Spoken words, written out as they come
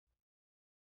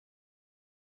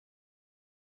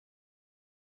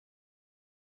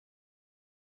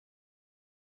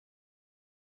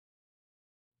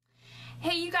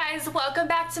Hey you guys, welcome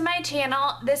back to my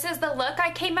channel. This is the look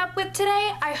I came up with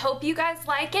today. I hope you guys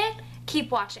like it. Keep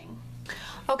watching.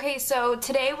 Okay, so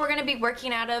today we're going to be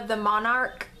working out of the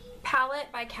Monarch palette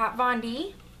by Kat Von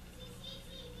D.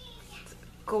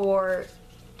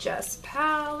 Gorgeous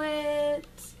palette.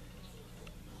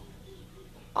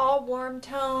 All warm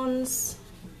tones,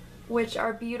 which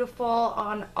are beautiful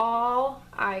on all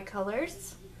eye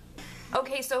colors.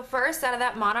 Okay, so first out of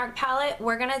that Monarch palette,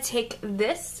 we're gonna take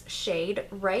this shade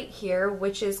right here,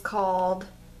 which is called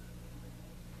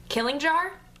Killing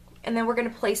Jar, and then we're gonna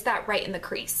place that right in the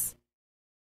crease.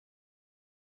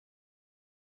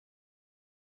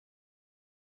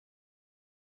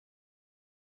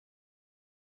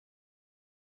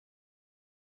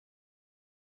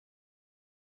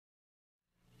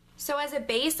 So as a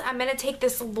base, I'm going to take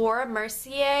this Laura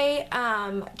Mercier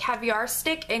caviar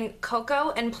stick in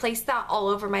cocoa and place that all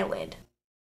over my lid.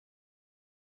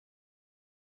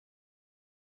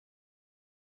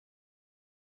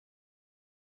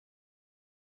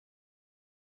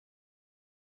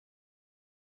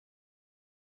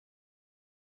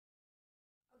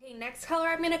 Okay, next color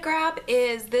I'm going to grab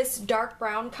is this dark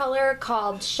brown color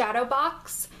called Shadow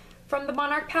Box from the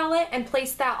Monarch palette and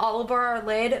place that all over our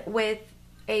lid with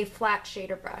a flat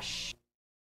shader brush.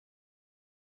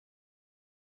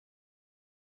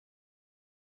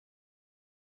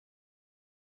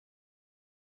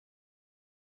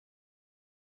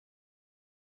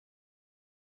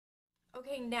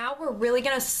 Okay, now we're really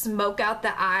gonna smoke out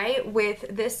the eye with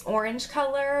this orange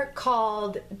color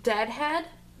called Deadhead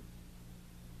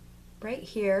right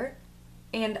here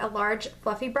and a large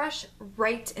fluffy brush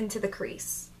right into the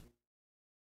crease.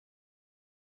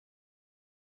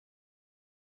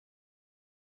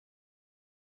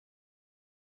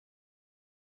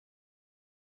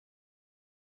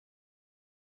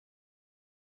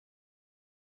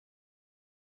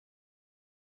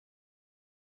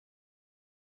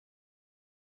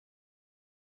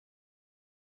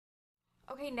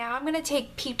 Okay, now I'm going to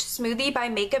take Peach Smoothie by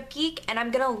Makeupgeek and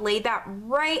I'm going to lay that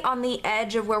right on the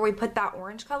edge of where we put that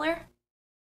orange color.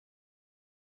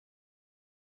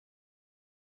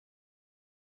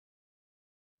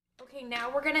 Okay, now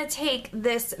we're going to take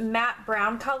this matte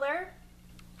brown color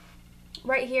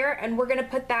right here and we're going to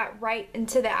put that right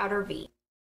into the outer V.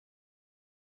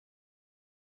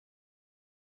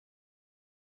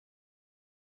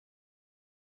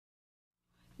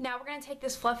 Now we're going to take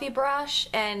this fluffy brush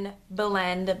and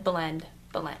blend, blend,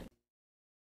 blend.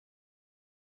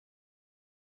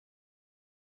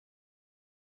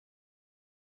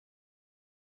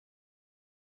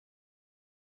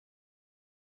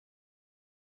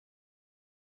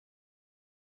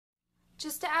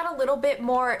 Just to add a little bit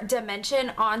more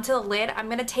dimension onto the lid, I'm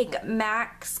going to take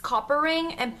MAC's Copper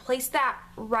Ring and place that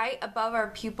right above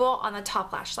our pupil on the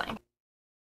top lash line.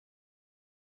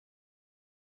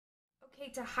 Okay,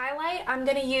 to highlight, I'm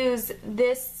going to use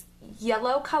this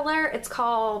yellow color. It's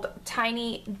called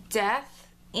Tiny Death,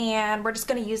 and we're just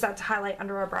going to use that to highlight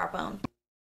under our brow bone.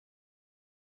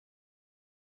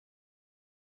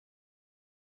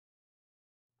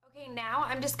 Okay, now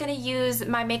I'm just going to use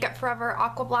my Makeup Forever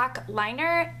Aqua Black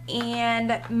liner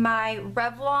and my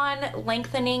Revlon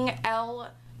Lengthening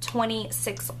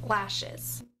L26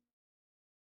 lashes.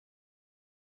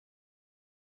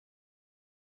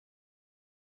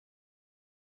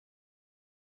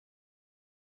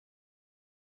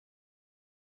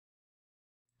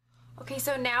 Okay,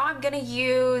 so now I'm going to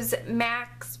use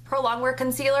MAC's Pro Longwear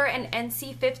Concealer in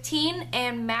NC15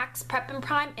 and MAC's Prep and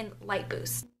Prime in Light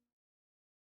Boost.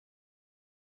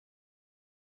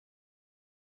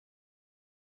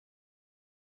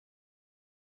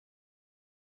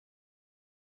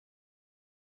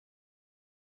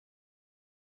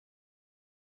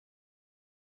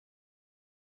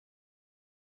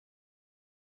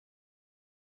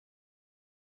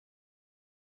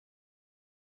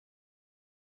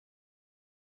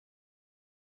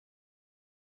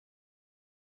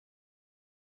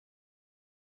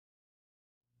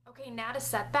 Okay, now to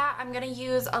set that, I'm going to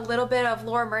use a little bit of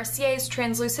Laura Mercier's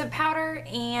translucent powder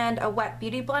and a wet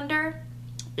beauty blender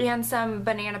and some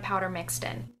banana powder mixed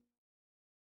in.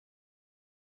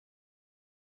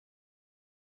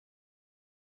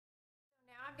 So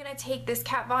now I'm going to take this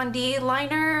Kat Von D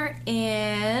liner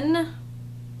in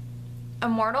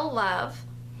Immortal Love,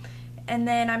 and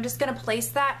then I'm just going to place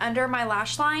that under my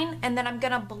lash line, and then I'm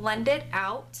going to blend it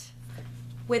out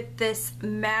with this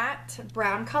matte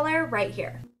brown color right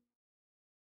here.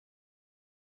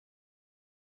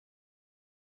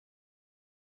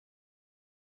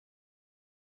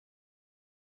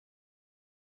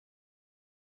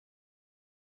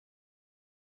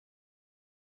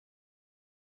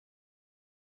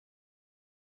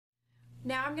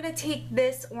 Now I'm gonna take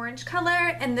this orange color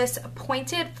and this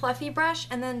pointed fluffy brush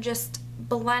and then just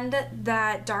blend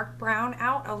that dark brown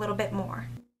out a little bit more.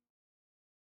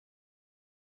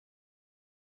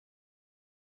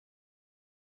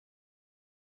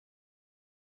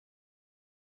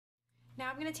 Now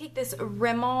I'm going to take this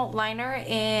Rimmel liner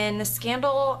in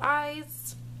Scandel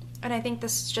Eyes, and I think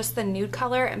this is just the nude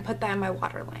color, and put that in my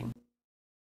waterline.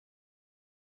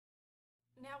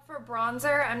 Now for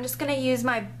bronzer, I'm just going to use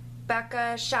my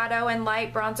Becca Shadow and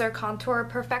Light Bronzer Contour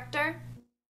Perfector.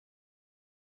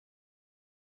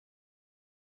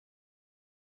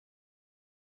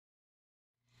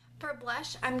 For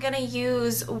blush, I'm going to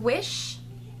use Wish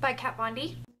by Kat Von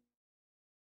D.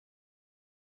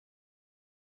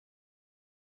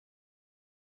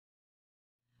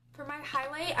 For my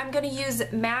highlight, I'm going to use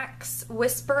MAC's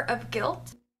Whisper of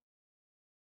Guilt.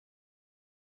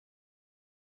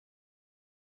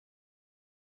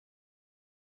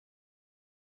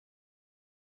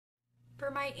 For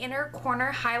my inner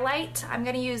corner highlight, I'm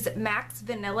going to use MAC's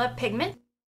Vanilla Pigment.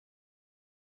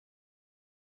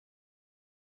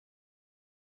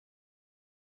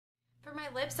 For my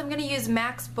lips, I'm going to use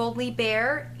MAC's Boldly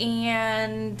Bare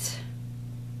and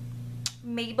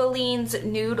Maybelline's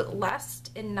Nude Lust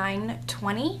in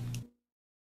 920.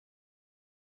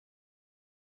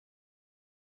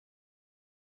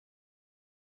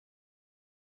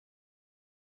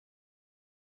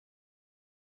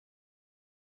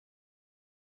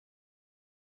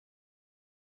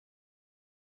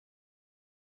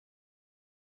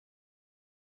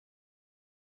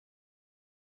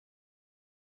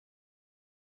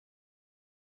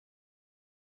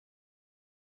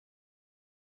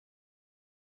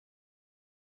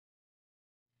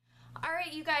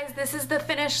 Alright you guys, this is the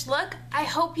finished look. I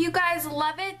hope you guys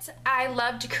love it. I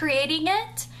loved creating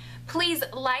it. Please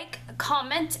like,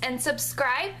 comment, and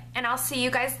subscribe, and I'll see you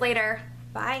guys later.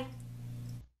 Bye.